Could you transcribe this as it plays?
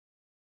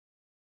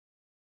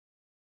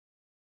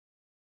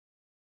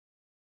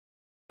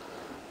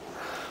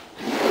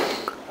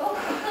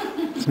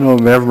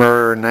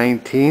November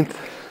 19th,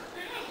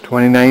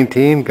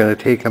 2019. Going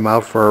to take him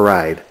out for a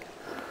ride.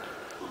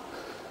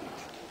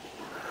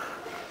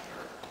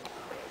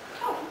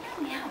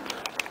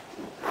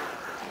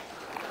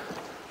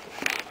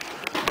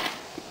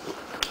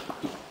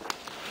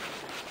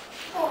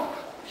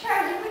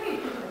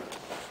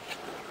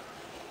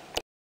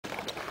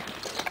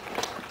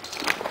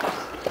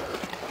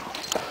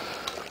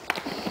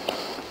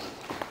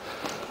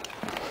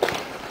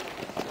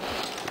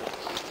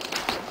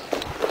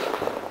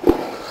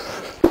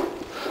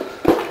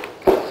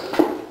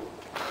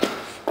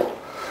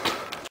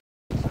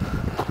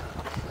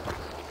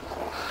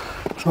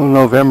 So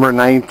November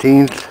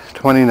 19th,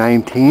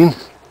 2019,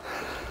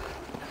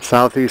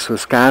 southeast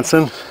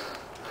Wisconsin.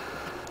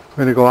 We're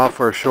going to go out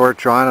for a short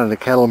jaunt on the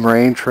Kettle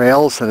Moraine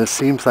trails, and it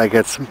seems like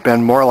it's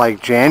been more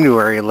like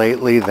January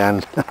lately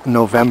than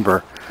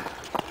November.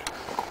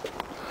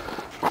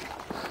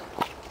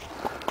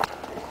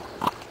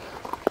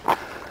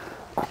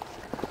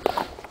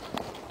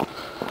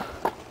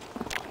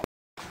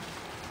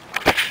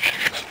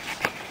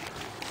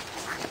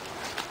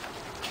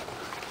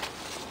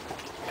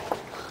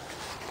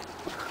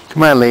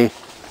 Come on, Lee.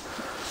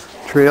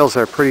 Trails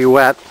are pretty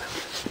wet.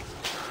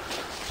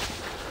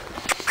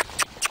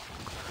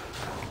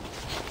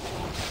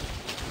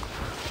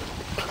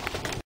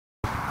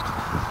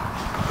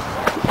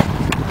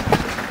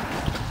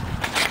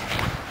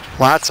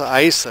 Lots of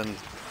ice and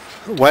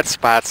wet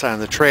spots on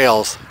the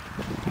trails.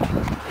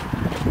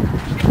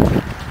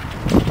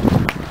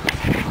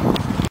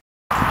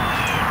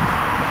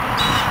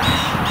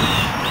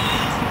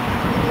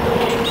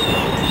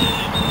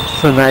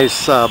 It's a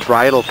nice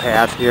bridle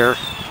path here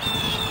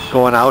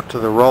going out to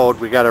the road.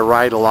 We got to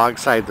ride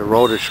alongside the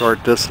road a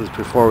short distance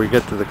before we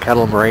get to the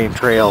Kettle Moraine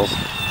trails.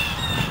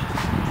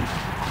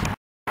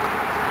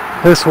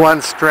 This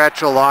one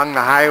stretch along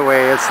the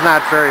highway, it's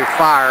not very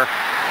far.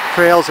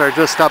 Trails are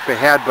just up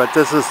ahead, but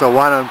this is the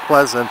one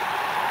unpleasant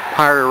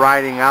part of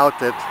riding out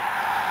that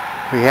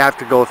we have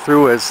to go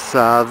through is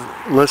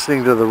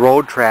listening to the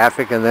road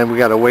traffic, and then we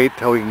got to wait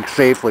till we can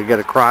safely get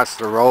across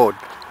the road.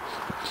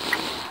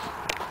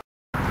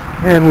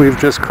 And we've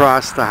just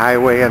crossed the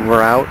highway and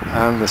we're out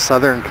on the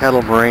southern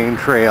Kettle Moraine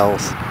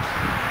trails,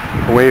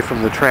 away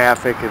from the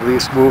traffic, at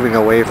least moving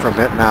away from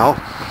it now.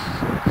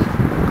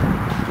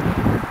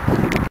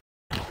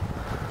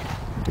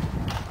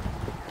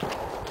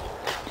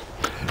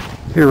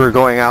 Here we're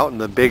going out in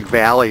the big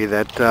valley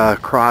that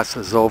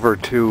crosses over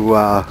to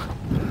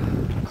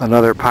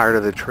another part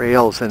of the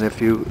trails, and if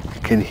you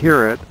can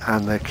hear it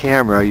on the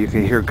camera, you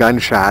can hear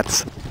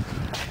gunshots.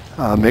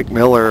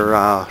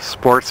 McMiller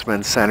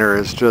Sportsman Center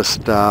is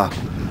just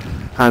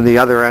on the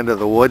other end of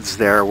the woods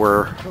there,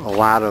 where a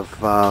lot of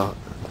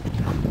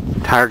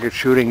target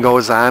shooting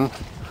goes on.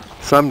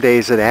 Some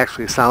days it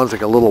actually sounds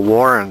like a little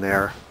war in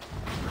there.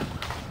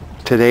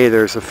 Today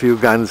there's a few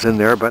guns in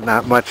there, but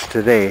not much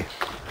today.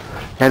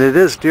 And it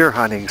is deer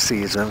hunting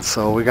season,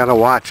 so we got to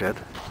watch it.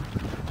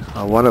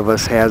 One of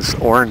us has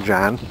orange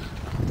on.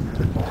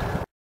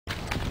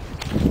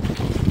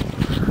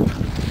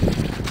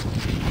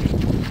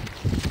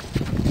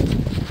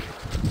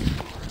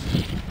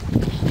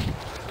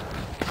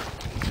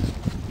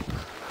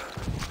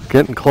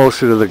 Getting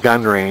closer to the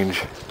gun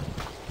range.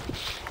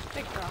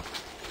 Big girl.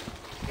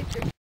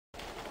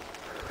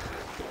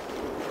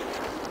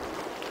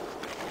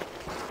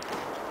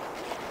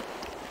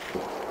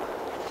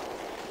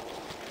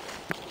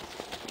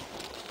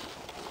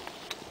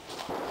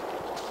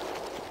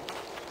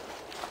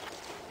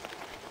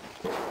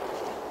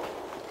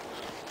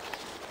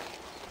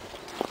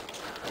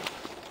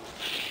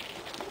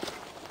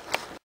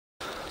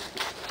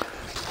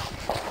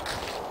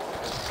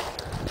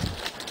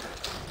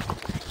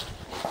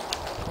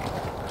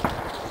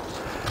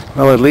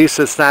 Well, at least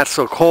it's not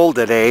so cold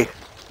today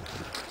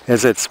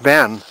as it's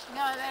been. No,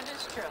 that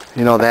is true.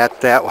 You know,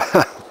 that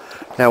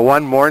that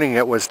one morning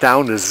it was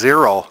down to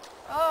 0.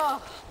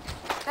 Oh,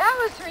 that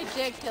was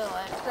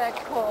ridiculous, that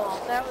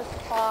cold. That was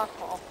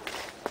awful.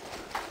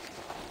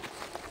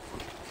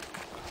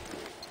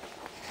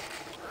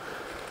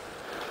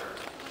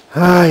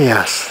 Ah,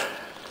 yes.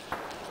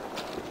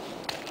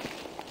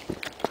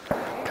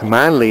 Come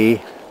on,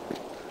 Lee.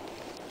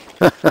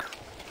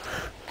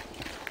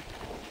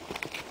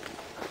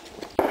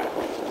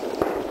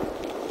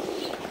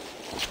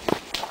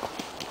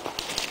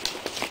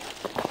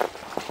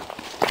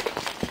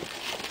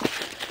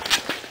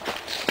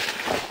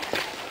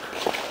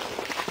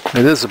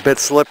 It is a bit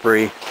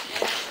slippery,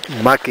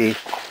 mucky.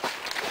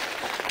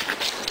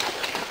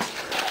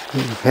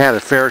 We've had a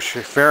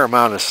fair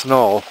amount of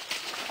snow.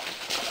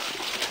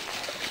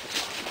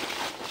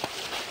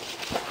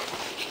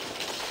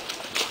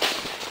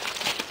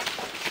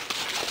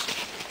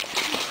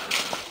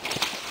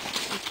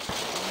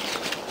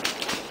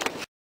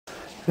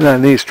 And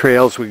on these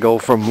trails we go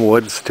from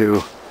woods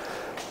to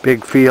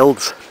big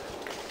fields.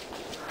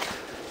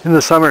 In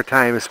the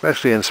summertime,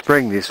 especially in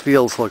spring, these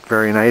fields look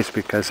very nice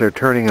because they're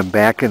turning them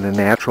back into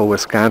natural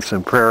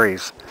Wisconsin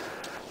prairies,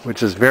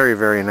 which is very,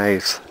 very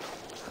nice.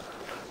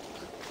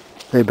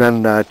 They've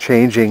been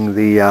changing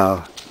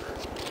the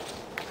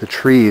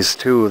trees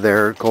too.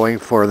 They're going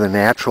for the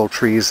natural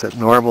trees that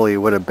normally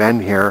would have been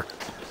here.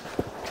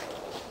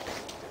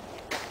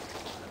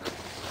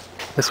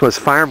 This was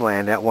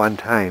farmland at one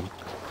time.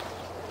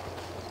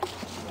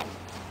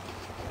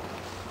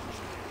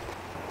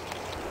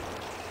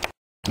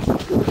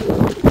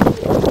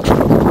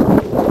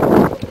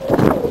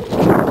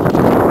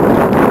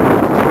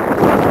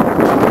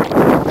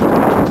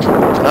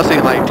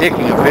 Nothing like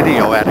taking a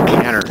video at a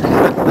canter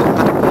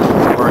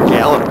or a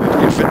gallop,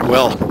 if it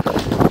will.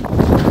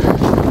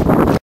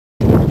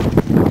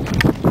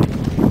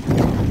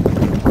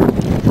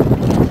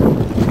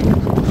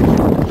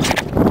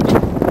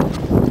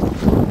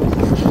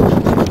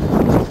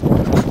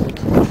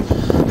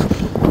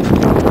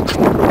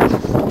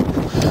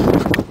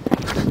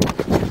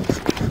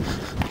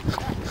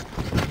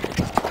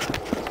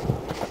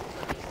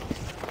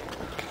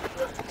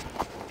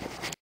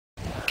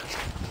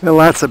 There are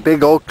lots of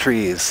big oak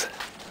trees.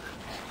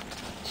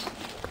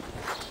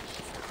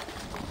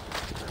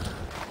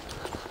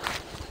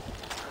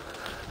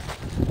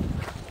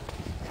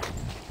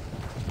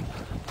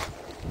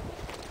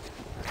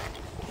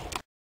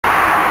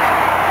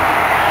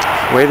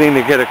 Waiting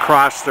to get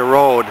across the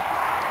road.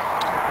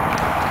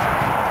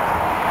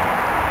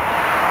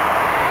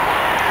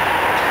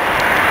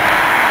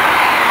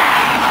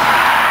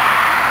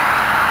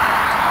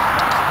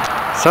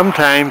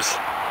 Sometimes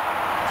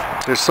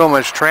there's so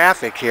much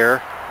traffic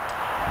here.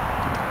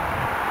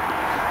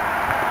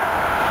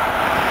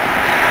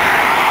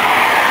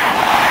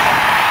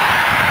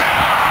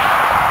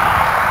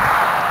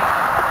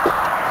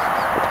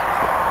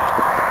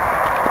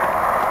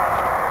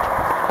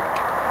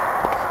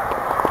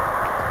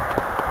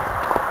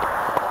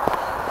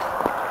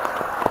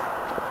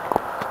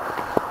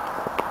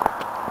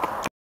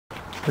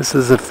 This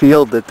is a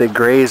field that they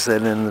graze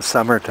in the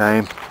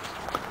summertime.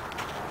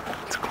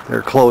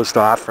 They're closed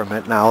off from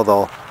it now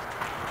though.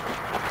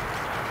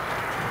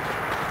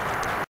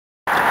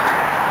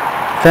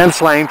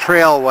 Fence line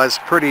trail was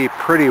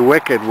pretty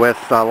wicked with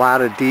a lot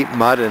of deep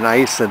mud and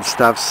ice and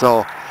stuff,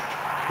 so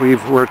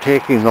we're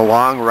taking the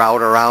long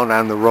route around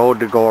on the road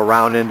to go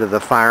around into the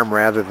farm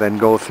rather than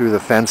go through the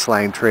fence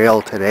line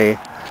trail today.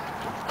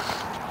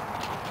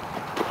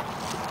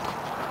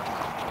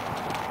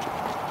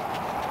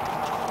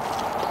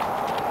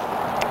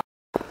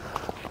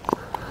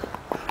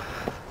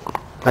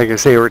 Like I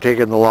say, we're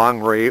taking the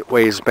long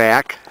ways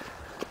back.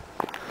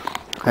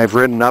 I've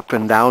ridden up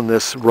and down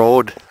this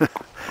road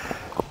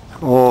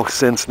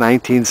since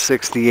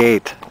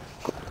 1968.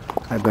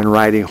 I've been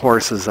riding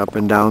horses up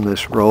and down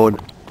this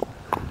road.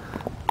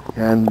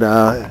 And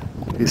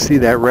you see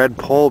that red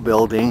pole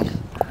building?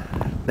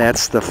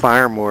 That's the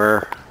farm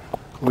where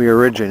we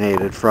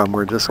originated from.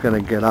 We're just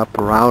going to get up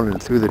around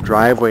and through the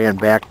driveway and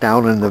back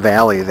down in the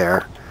valley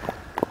there.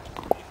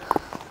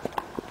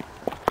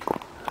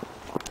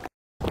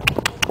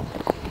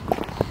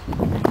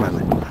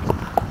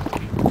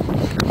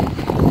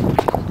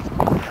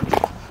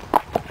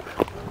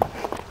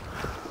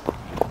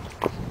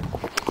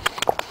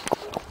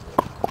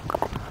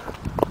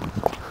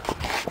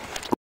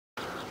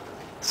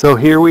 So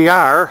here we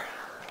are,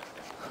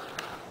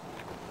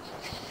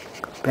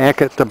 back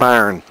at the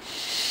barn.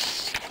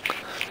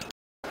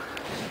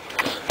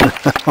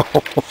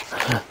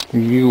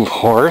 You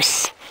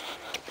horse.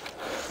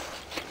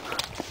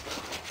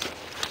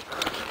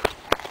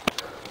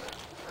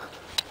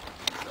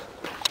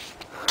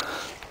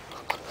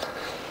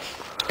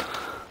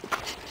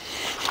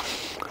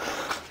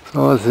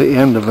 So it's the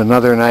end of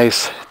another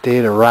nice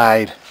day to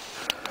ride.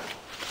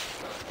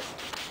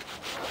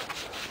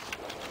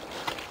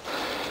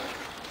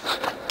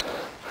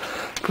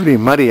 Pretty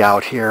muddy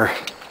out here.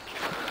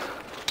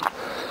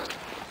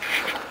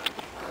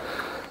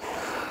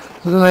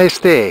 It was a nice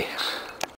day.